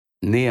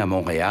Né à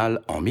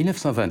Montréal en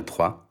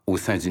 1923 au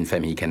sein d'une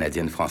famille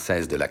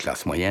canadienne-française de la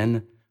classe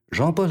moyenne,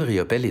 Jean-Paul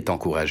Riopel est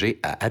encouragé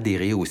à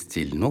adhérer au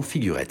style non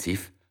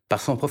figuratif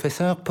par son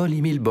professeur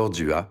Paul-Émile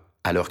Bordua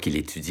alors qu'il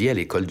étudiait à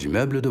l'École du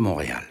meuble de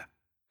Montréal.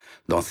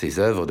 Dans ses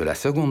œuvres de la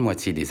seconde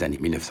moitié des années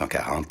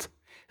 1940,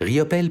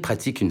 Riopel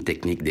pratique une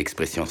technique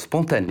d'expression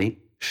spontanée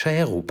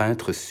chère aux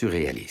peintres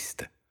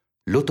surréalistes,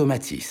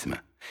 l'automatisme,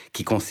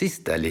 qui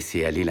consiste à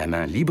laisser aller la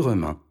main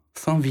librement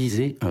sans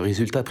viser un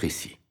résultat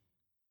précis.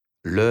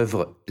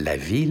 L'œuvre La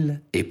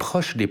Ville est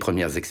proche des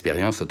premières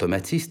expériences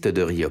automatistes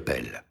de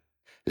Riopel.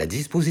 La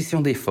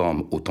disposition des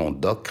formes au ton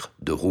d'ocre,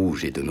 de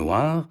rouge et de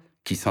noir,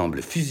 qui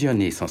semblent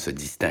fusionner sans se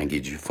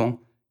distinguer du fond,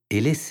 est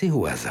laissée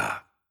au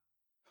hasard.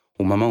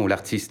 Au moment où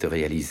l'artiste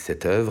réalise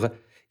cette œuvre,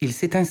 il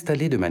s'est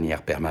installé de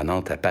manière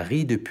permanente à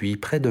Paris depuis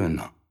près d'1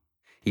 an.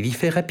 Il y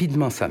fait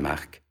rapidement sa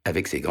marque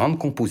avec ses grandes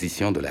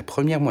compositions de la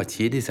première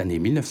moitié des années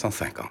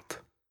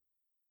 1950.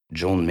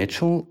 Joan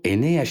Mitchell est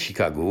née à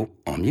Chicago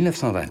en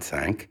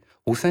 1925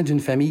 au sein d'une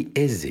famille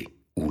aisée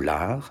où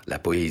l'art, la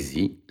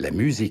poésie, la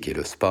musique et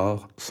le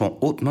sport sont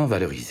hautement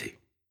valorisés.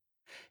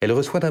 Elle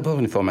reçoit d'abord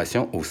une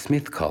formation au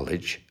Smith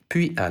College,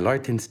 puis à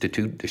l'Art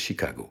Institute de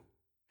Chicago.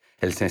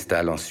 Elle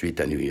s'installe ensuite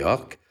à New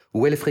York,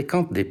 où elle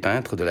fréquente des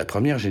peintres de la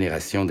première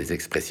génération des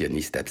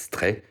expressionnistes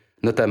abstraits,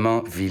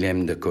 notamment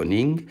Willem de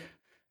Kooning.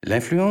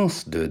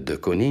 L'influence de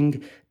Kooning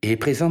est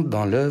présente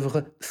dans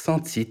l'œuvre Sans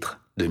titre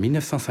de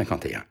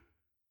 1951.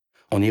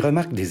 On y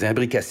remarque des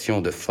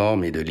imbrications de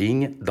formes et de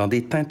lignes dans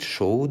des teintes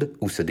chaudes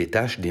où se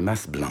détachent des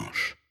masses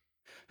blanches.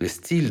 Le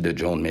style de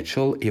Joan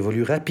Mitchell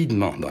évolue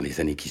rapidement dans les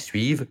années qui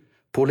suivent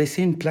pour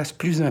laisser une place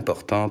plus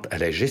importante à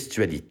la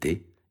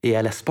gestualité et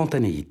à la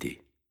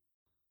spontanéité.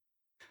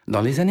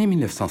 Dans les années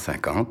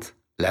 1950,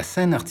 la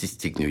scène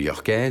artistique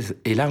new-yorkaise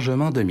est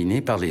largement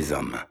dominée par les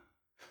hommes.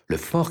 Le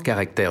fort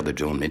caractère de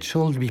Joan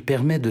Mitchell lui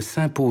permet de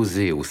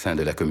s'imposer au sein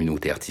de la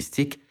communauté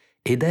artistique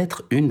et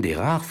d'être une des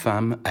rares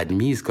femmes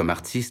admises comme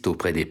artiste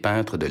auprès des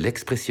peintres de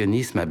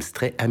l'expressionnisme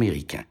abstrait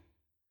américain.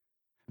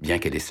 Bien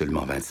qu'elle ait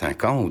seulement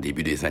 25 ans au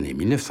début des années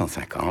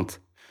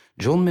 1950,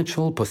 Joan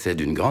Mitchell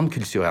possède une grande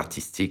culture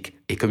artistique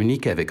et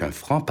communique avec un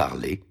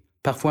franc-parler,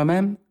 parfois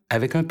même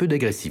avec un peu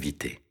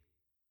d'agressivité.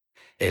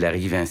 Elle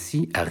arrive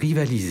ainsi à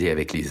rivaliser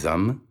avec les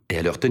hommes et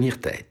à leur tenir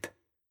tête.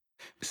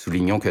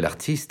 Soulignons que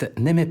l'artiste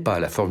n'aimait pas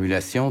la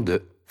formulation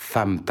de «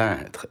 femme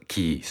peintre »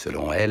 qui,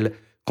 selon elle,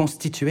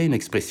 constituait une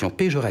expression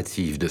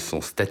péjorative de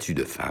son statut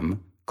de femme,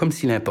 comme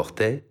s'il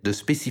importait de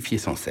spécifier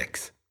son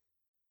sexe.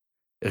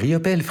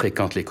 Riopel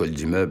fréquente l'École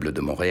du meuble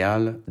de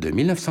Montréal de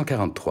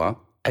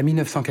 1943 à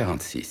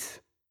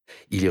 1946.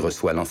 Il y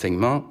reçoit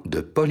l'enseignement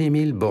de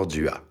Paul-Émile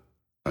Bordua,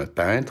 un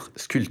peintre,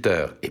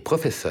 sculpteur et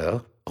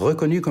professeur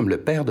reconnu comme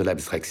le père de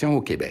l'abstraction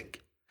au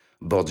Québec.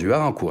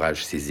 Bordua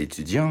encourage ses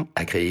étudiants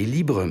à créer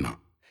librement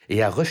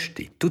et à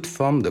rejeter toute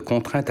forme de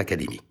contrainte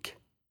académique.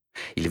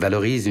 Il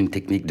valorise une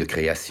technique de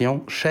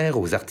création chère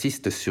aux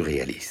artistes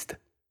surréalistes,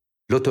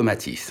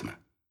 l'automatisme.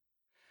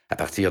 À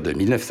partir de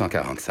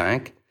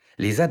 1945,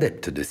 les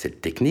adeptes de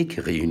cette technique,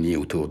 réunis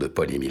autour de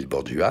Paul-Émile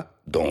Bordua,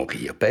 dont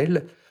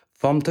Riopel,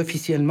 forment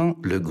officiellement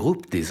le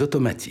groupe des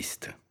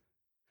automatistes.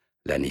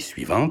 L'année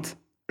suivante,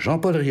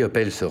 Jean-Paul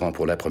Riopel se rend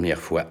pour la première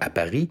fois à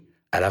Paris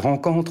à la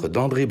rencontre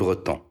d'André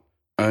Breton,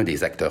 un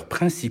des acteurs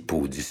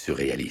principaux du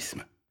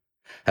surréalisme.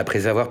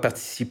 Après avoir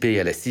participé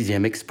à la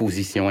 6e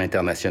exposition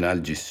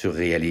internationale du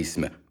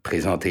surréalisme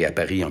présentée à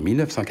Paris en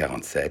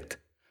 1947,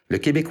 le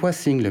Québécois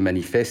signe le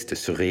manifeste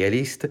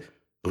surréaliste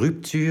 «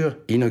 Rupture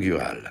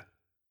inaugurale ».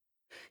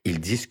 Il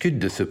discute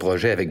de ce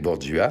projet avec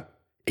Bordua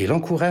et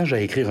l'encourage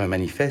à écrire un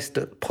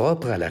manifeste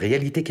propre à la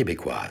réalité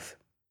québécoise.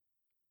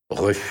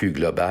 Refus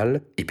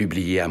global est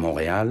publié à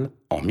Montréal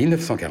en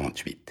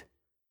 1948.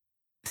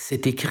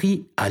 Cet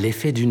écrit a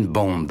l'effet d'une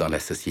bombe dans la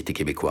société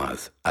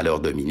québécoise, alors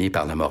dominée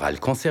par la morale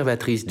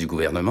conservatrice du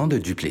gouvernement de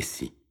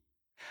Duplessis.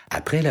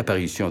 Après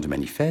l'apparition du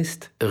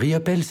manifeste,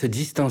 Riopel se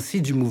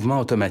distancie du mouvement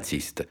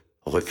automatiste,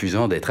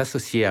 refusant d'être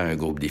associé à un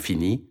groupe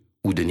défini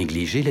ou de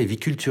négliger la vie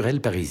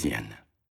culturelle parisienne.